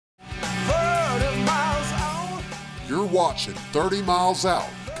You're watching 30 Miles Out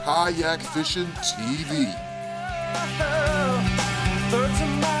Kayak Fishing TV.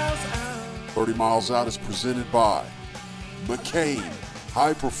 30 Miles Out is presented by McCain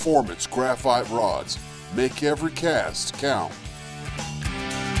High Performance Graphite Rods. Make every cast count.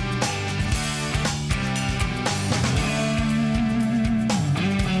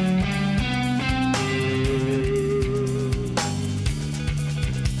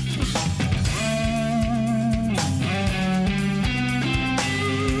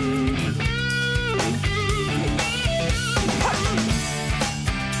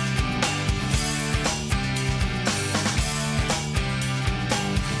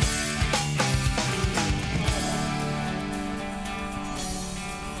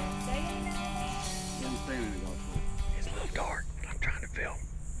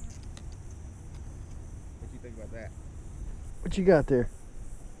 What you got there?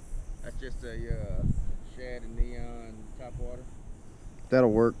 That's just a shad and neon top water.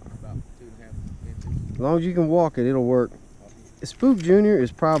 That'll work. About 2.5 inches. As long as you can walk it, it'll work. Spook Junior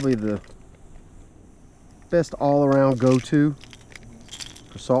is probably the best all-around go-to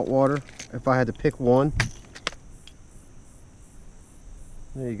for saltwater. If I had to pick one.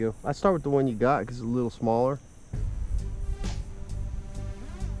 There you go. I start with the one you got because it's a little smaller.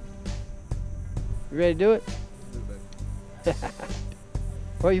 You ready to do it?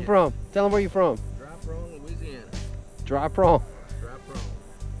 Where you from? Tell them where you from. Dry Prong, Louisiana. Dry Prong. Dry Prong.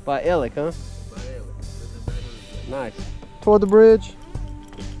 By Ellick, huh? By Ellick. Nice. Toward the bridge.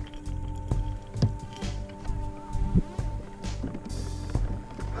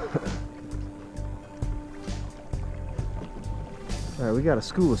 All right, we got a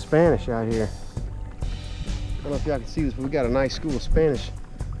school of Spanish out here. I don't know if y'all can see this, but we got a nice school of Spanish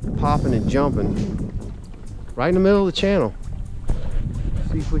popping and jumping right in the middle of the channel.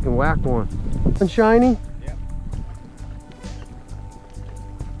 See if we can whack one. And shiny? Yep.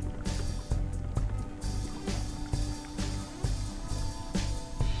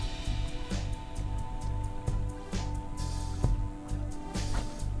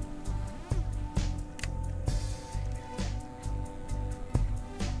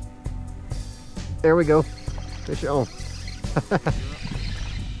 There we go. Fish on.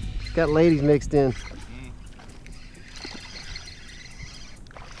 Got ladies mixed in.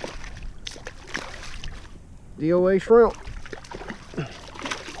 DOA shrimp.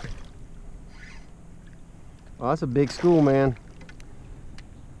 Oh, that's a big school, man.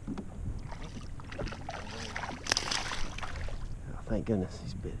 Oh, thank goodness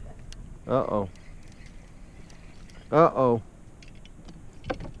he's bit. Uh-oh. Uh-oh.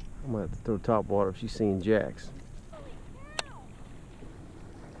 I'm gonna have to throw top water if she's seeing jacks.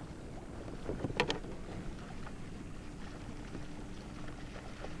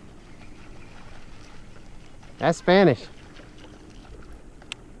 That's Spanish.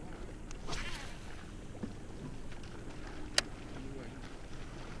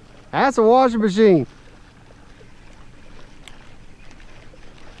 That's a washing machine.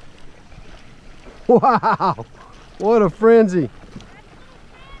 Wow, what a frenzy.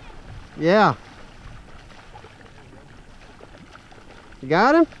 Yeah. You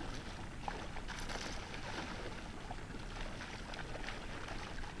got him?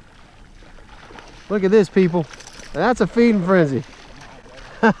 Look at this, people. That's a feeding frenzy.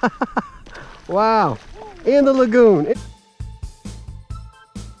 Wow. In the lagoon.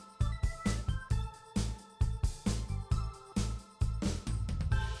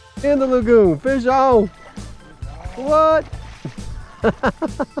 In the lagoon. Fish on. What?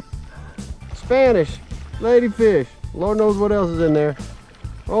 Spanish. Ladyfish. Lord knows what else is in there.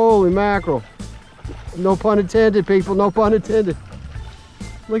 Holy mackerel. No pun intended, people. No pun intended.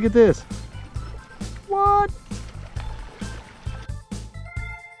 Look at this. What?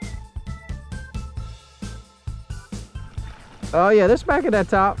 Oh yeah, they're smacking that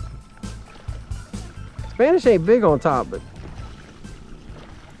top. Spanish ain't big on top, but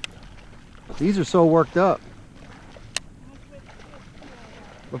these are so worked up.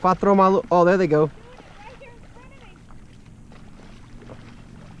 If I throw my little, oh, there they go.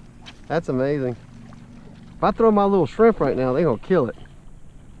 That's amazing. If I throw my little shrimp right now, they're gonna kill it.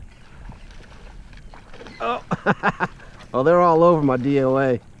 Oh, oh, they're all over my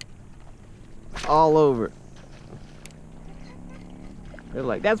DOA. All over it. They're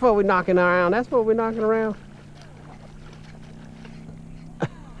like, that's what we're knocking around. That's what we're knocking around.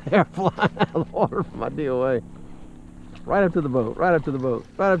 They're flying out of the water from my DOA. Right up to the boat. Right up to the boat.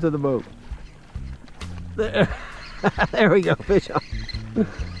 Right up to the boat. There, there we go. Fish on.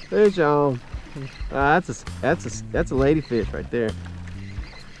 Fish on. That's a ladyfish right there.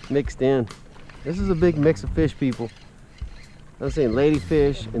 Mixed in. This is a big mix of fish, people. I'm saying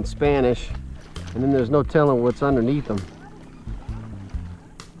ladyfish in Spanish, and then there's no telling what's underneath them.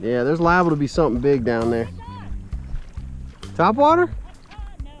 Yeah, there's liable to be something big down there. Topwater?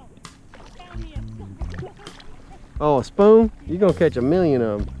 Oh, a spoon? You're gonna catch a million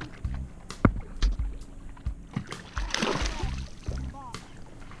of them.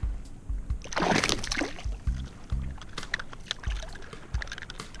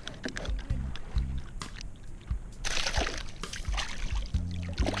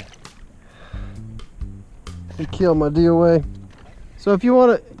 He killed my DOA. So if you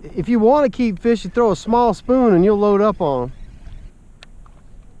want to keep fish, you throw a small spoon and you'll load up on them.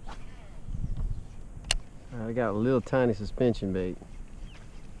 I got a little tiny suspension bait.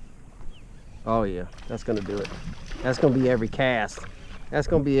 Oh yeah, that's gonna do it. That's gonna be every cast. That's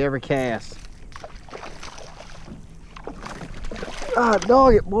gonna be every cast. Ah,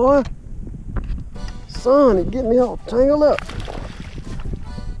 dog it, boy. Son, it's getting me all tangled up.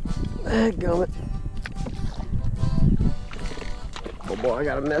 Dadgummit. Oh boy, I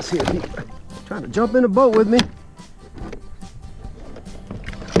got a mess here. He's trying to jump in the boat with me.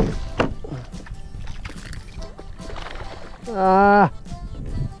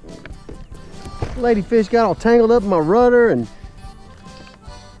 Ladyfish got all tangled up in my rudder and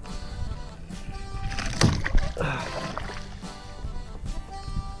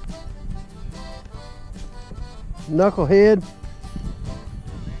knucklehead.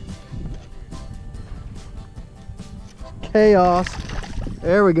 Chaos.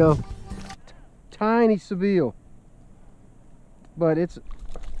 There we go. Tiny Seville. But it's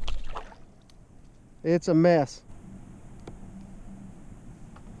a mess.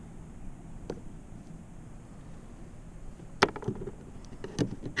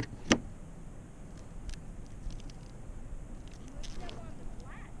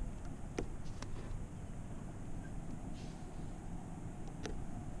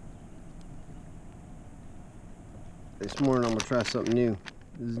 This morning I'm gonna try something new.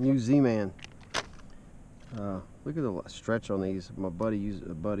 This is new Z-Man. Look at the stretch on these. My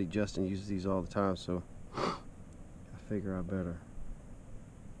buddy Justin uses these all the time, so I figure I better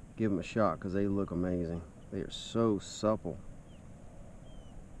give them a shot because they look amazing. They are so supple.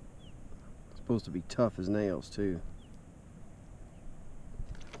 It's supposed to be tough as nails too.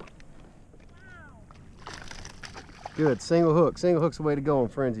 Good, single hook. Single hook's the way to go on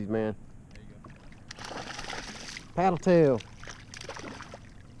frenzies, man. Paddle tail.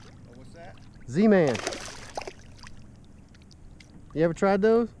 Oh, what's that? Z-Man. You ever tried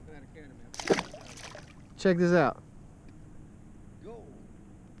those? Check this out. Go.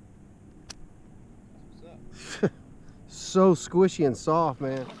 What's up? So squishy and soft,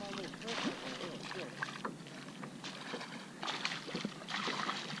 man.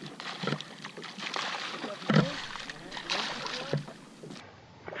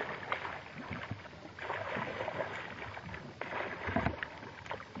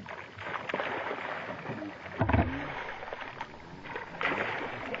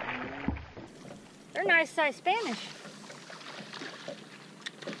 They're nice size Spanish.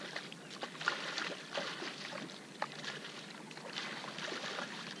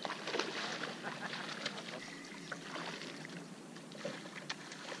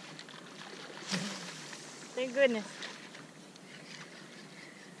 Thank goodness.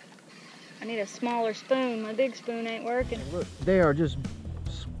 I need a smaller spoon. My big spoon ain't working. Look, they are just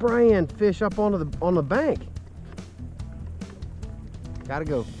spraying fish up on the bank. Gotta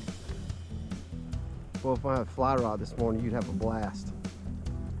go. Well, if I had a fly rod this morning, you'd have a blast.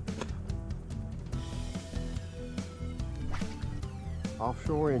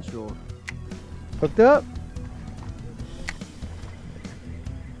 Offshore, inshore. Hooked up?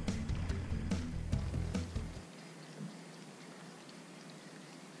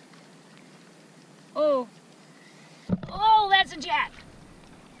 Oh. Oh, that's a jack.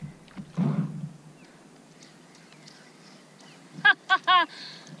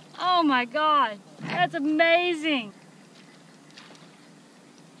 Oh my God. That's amazing.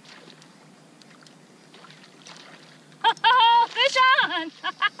 Oh, fish on!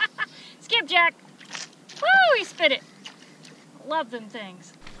 Skipjack. Woo, he spit it. Love them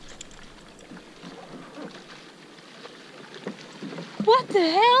things. What the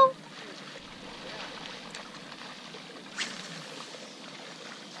hell?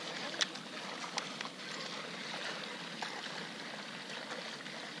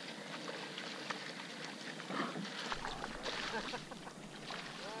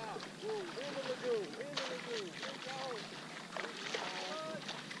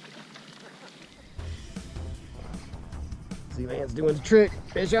 Z-Man's doing the trick.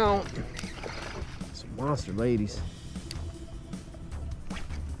 Fish on. Some monster ladies.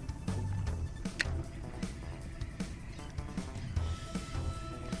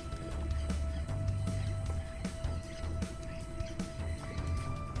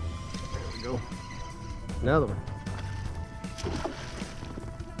 go. Another one.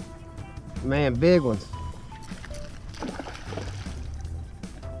 Man, big ones.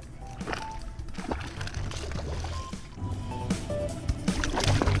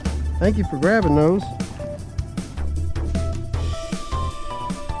 Thank you for grabbing those.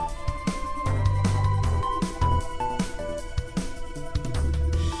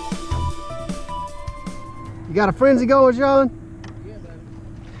 You got a frenzy going, Shaun? Yeah,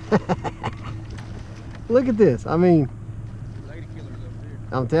 baby. Look at this. I mean, Lady killers over there.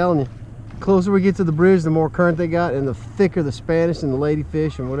 I'm telling you. The closer we get to the bridge, the more current they got, and the thicker the Spanish and the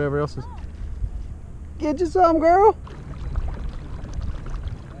ladyfish and whatever else is. Get you some, girl.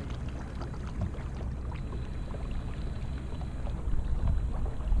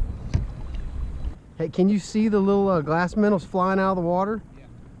 Hey, can you see the little glass minnows flying out of the water? Yeah.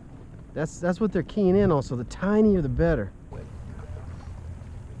 That's what they're keying in on. So the tinier, the better.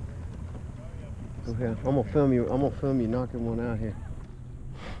 Okay, I'm gonna film you. I'm gonna film you knocking one out here.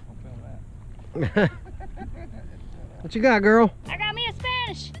 I'll film that. What you got, girl? I got me a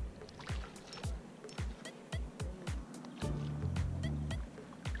Spanish.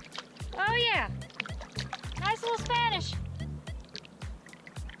 Oh yeah, nice little Spanish.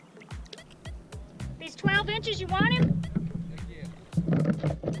 These 12 inches, you want him?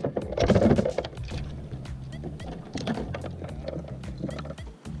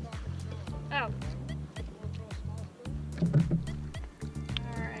 Oh.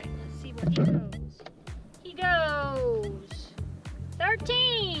 Alright, let's see what he goes. He goes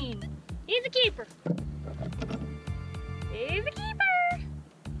 13. He's a keeper. He's a keeper.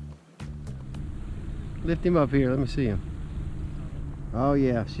 Lift him up here. Let me see him. Oh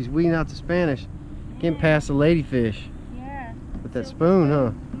yeah, she's weeding out the Spanish. Getting past the ladyfish. Yeah. With that spoon,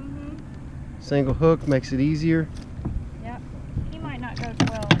 huh? Mm-hmm. Single hook makes it easier. Yep. He might not go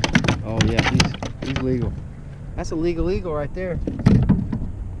 12. Oh yeah, he's legal. That's a legal eagle right there.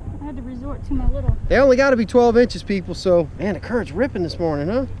 I had to resort to my little. They only got to be 12 inches, people. So, man, the current's ripping this morning,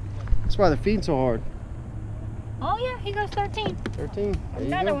 huh? That's why they're feeding so hard. Oh yeah, he goes 13. 13. There you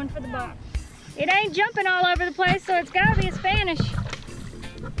Another go. one for the box. It ain't jumping all over the place, so it's gotta be a Spanish.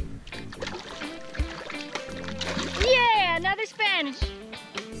 Yeah, another Spanish.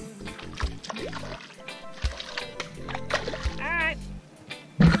 All right.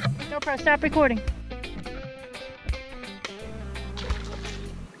 GoPro, stop recording.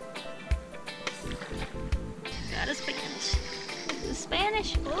 Got a Spanish. This is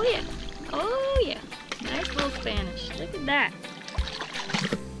Spanish. Oh yeah. Oh yeah. Nice little Spanish. Look at that.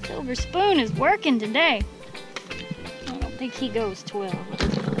 Silver spoon is working today. I don't think he goes 12.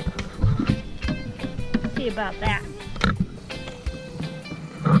 Let's see about that.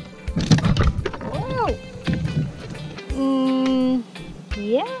 Whoa!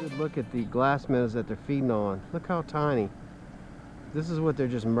 Yeah. Good look at the glass minnows that they're feeding on. Look how tiny. This is what they're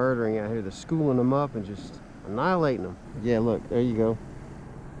just murdering out here. They're schooling them up and just annihilating them. Yeah, look, there you go.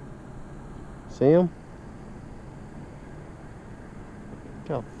 See them? Look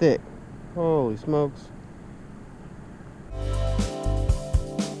how thick. Holy smokes.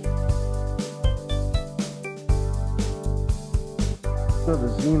 Another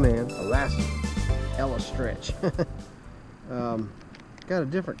Z-Man, Alaska, Ella stretch. Got a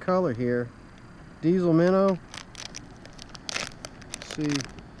different color here. Diesel minnow. Let's see.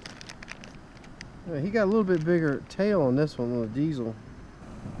 He got a little bit bigger tail on this one, with diesel.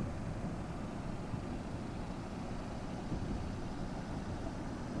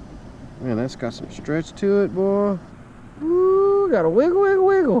 Man, that's got some stretch to it, boy. Woo, got a wiggle, wiggle,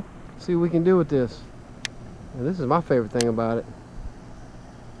 wiggle. Let's see what we can do with this. Now, this is my favorite thing about it.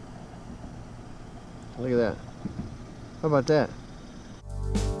 Look at that. How about that?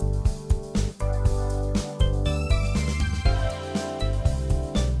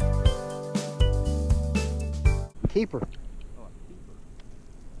 Keeper.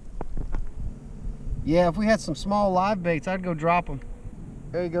 Yeah, if we had some small live baits, I'd go drop them.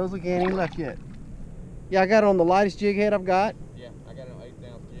 There he goes. Look, he ain't even left yet. Yeah, I got it on the lightest jig head I've got. Yeah, I got an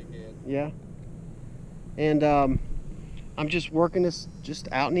 8-ounce jig head. Yeah. And I'm just working this just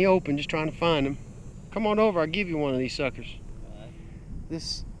out in the open, just trying to find them. Come on over, I'll give you one of these suckers. Alright.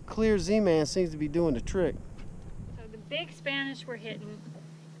 This clear Z-Man seems to be doing the trick. So the big Spanish were hitting,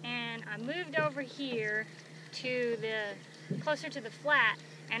 and I moved over here to the closer to the flat,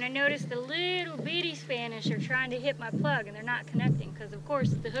 and I noticed the little bitty Spanish are trying to hit my plug, and they're not connecting because of course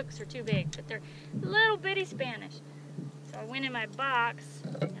the hooks are too big, but they're little bitty Spanish. So I went in my box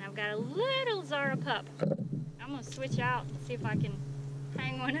and I've got a little Zara pup. I'm gonna switch out and see if I can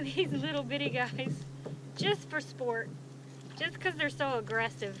hang one of these little bitty guys just for sport, just because they're so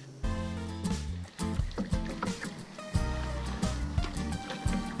aggressive.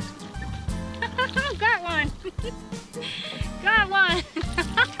 got one. Got one.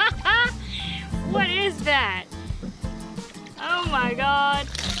 What is that? Oh my God.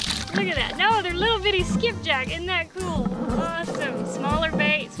 Look at that. No, they're little bitty skipjack. Isn't that cool? Awesome. Smaller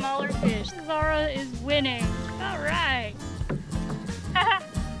bait, smaller fish. Zara is winning. All right.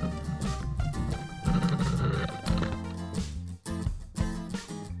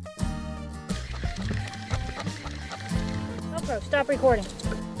 GoPro, stop recording.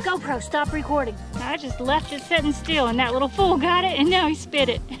 GoPro, stop recording. I just left it sitting still and that little fool got it and now he spit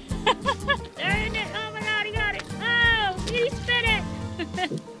it. There it is. Oh my God, he got it. Oh, he spit it.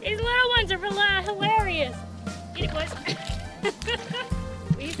 These little ones are hilarious. Get it, boys.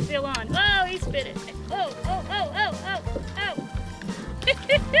 He's still on. Oh, he spit it. Oh, oh, oh, oh, oh, oh.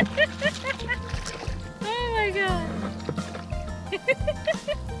 Oh my God.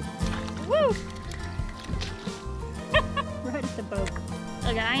 Woo. Right at the boat.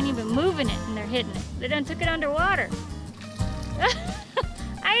 Look, I ain't even moving it and they're hitting it. They done took it underwater.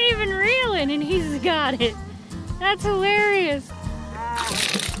 I ain't even reeling and he's got it. That's hilarious.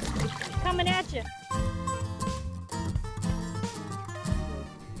 Coming at you.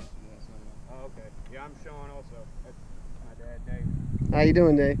 Oh, okay. Yeah, I'm Shaun also. That's my dad, Dave. How you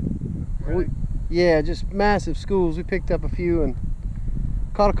doing, Dave? Really? Yeah, just massive schools. We picked up a few and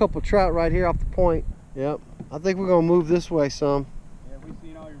caught a couple trout right here off the point. Yep. I think we're gonna move this way some. Yeah, we've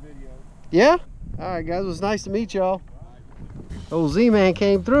seen all your videos. Yeah? All right, guys. It was nice to meet y'all. Old Z-Man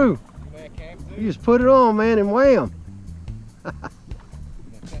came through. Z-Man came through. You just put it on, man, and wham.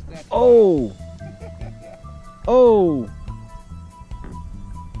 Oh. Oh.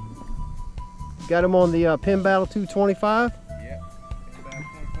 Got him on the Pin Battle 225. Yep.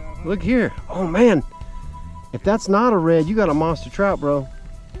 About Look here. Oh, man. If that's not a red, you got a monster trout, bro.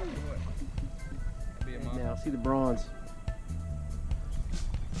 Now, see the bronze.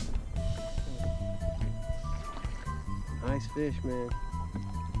 Nice fish, man.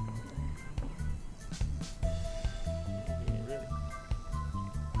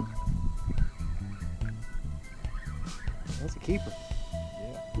 That's a keeper.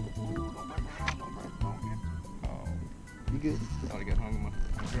 Yeah. You good? Thought he got hung on my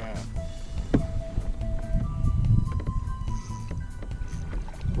drive.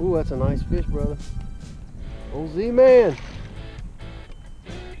 Ooh, that's a nice fish, brother. Old Z-Man.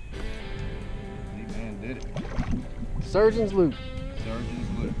 Z-Man did it. Surgeon's loop.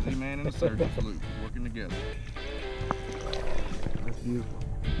 Surgeon's loop. Z-Man and the surgeon's loop working together. That's beautiful.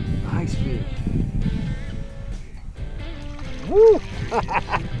 Nice fish. Woo!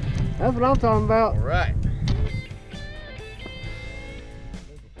 That's what I'm talking about. All right.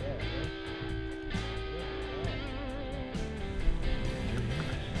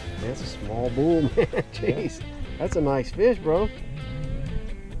 That's a small bull, man. Jeez. That's a nice fish, bro.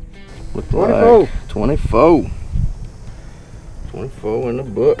 Look 24. like 24. 24 in the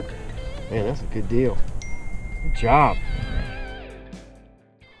book. Man, that's a good deal. Good job.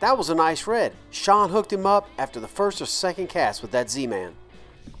 That was a nice red. Shaun hooked him up after the first or second cast with that Z-Man.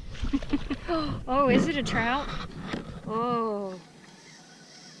 Oh, is it a trout? Oh.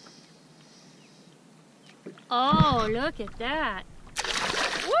 Oh, look at that.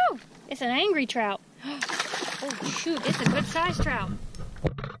 Woo! It's an angry trout. Oh, shoot, it's a good sized trout.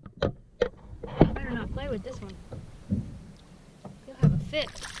 I better not play with this one. He'll have a fit.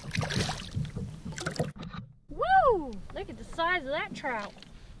 Woo! Look at the size of that trout.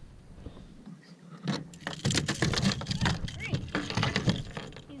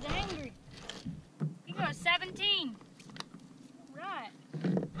 He's angry. He goes 17. Right.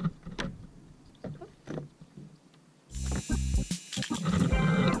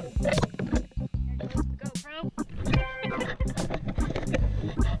 GoPro.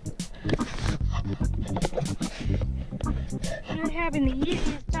 Not having the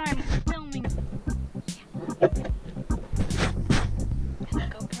easiest time filming.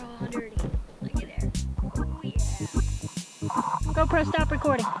 GoPro all dirty. Looky there. Oh yeah. GoPro, stop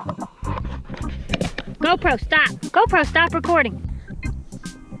recording. GoPro, stop. GoPro, stop recording.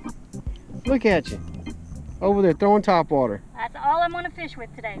 Look at you. Over there throwing topwater. That's all I'm gonna fish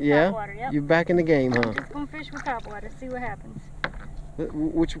with today. Yeah? Topwater, yep. You're back in the game, huh? Just gonna fish with topwater, see what happens.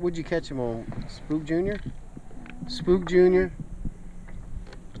 Which would you catch him on? Spook Junior? Spook Junior.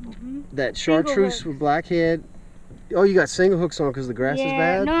 That chartreuse with black head. Oh, you got single hooks on because the grass is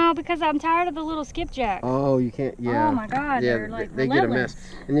bad? No, because I'm tired of the little skipjack. Oh, you can't, yeah. Oh my God, yeah, they're like they get a mess.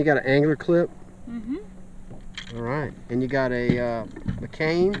 And you got an angler clip. Mm-hmm. All right, and you got a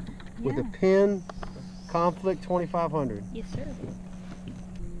McCain with a pin conflict 2500. Yes, sir.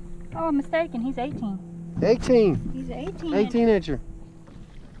 Oh, I'm mistaken. He's 18. 18. He's 18. 18 incher.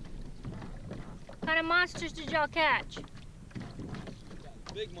 What kind of monsters did y'all catch?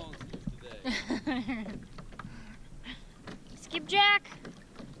 Big monsters today. Skipjack?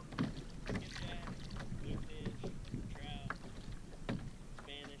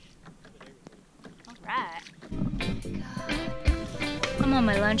 Alright. I'm on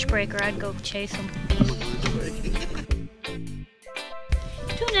my lunch break or I'd go chase them.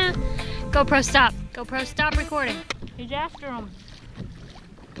 Tuna! GoPro stop. GoPro stop recording. He's after them.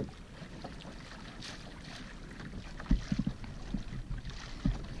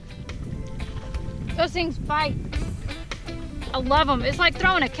 Those things fight. I love them. It's like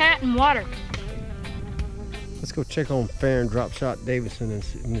throwing a cat in water. Let's go check on Faron Drop Shot Davison and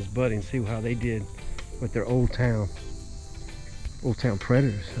his buddy and see how they did with their Old Town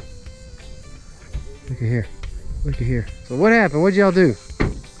predators. Look at here. Look at here. So what happened? What'd y'all do?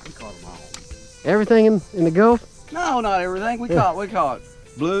 We caught them all. Everything in the Gulf? No, not everything. We caught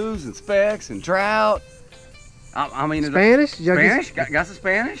blues and specks and trout. I mean, Spanish? Spanish? Got some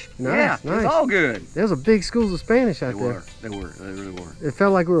Spanish? Nice, yeah, nice. it's all good. There was a big schools of Spanish out there. They really were. It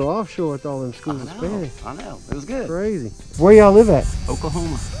felt like we were offshore with all them schools of Spanish. I know, it was good. Crazy. Where y'all live at?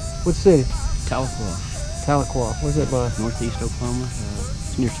 Oklahoma. What city? Tahlequah. Tahlequah. Where's that by? Northeast Oklahoma.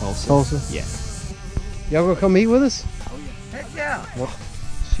 It's near Tulsa. Tulsa? Yeah. Y'all gonna come eat with us? Oh yeah. Heck yeah. Well,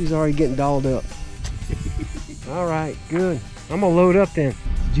 she's already getting dolled up. All right, good. I'm gonna load up then.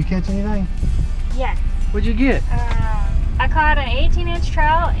 Did you catch anything? Yes. What'd you get? I caught an 18-inch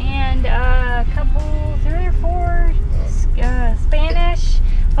trout and a couple, 3 or 4 Spanish,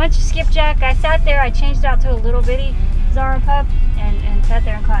 bunch of skipjack. I sat there, I changed out to a little bitty Zara pup and sat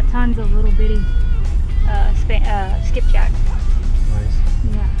there and caught tons of little bitty skipjack. Nice.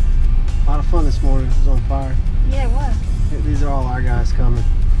 Yeah. A lot of fun this morning. It was on fire. Yeah, it was. These are all our guys coming.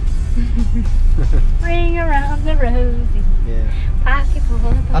 Ring around the rosy. Yeah. Pocket full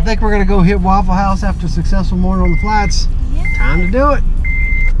of I think we're gonna go hit Waffle House after a successful morning on the flats. Yeah. Time to do it.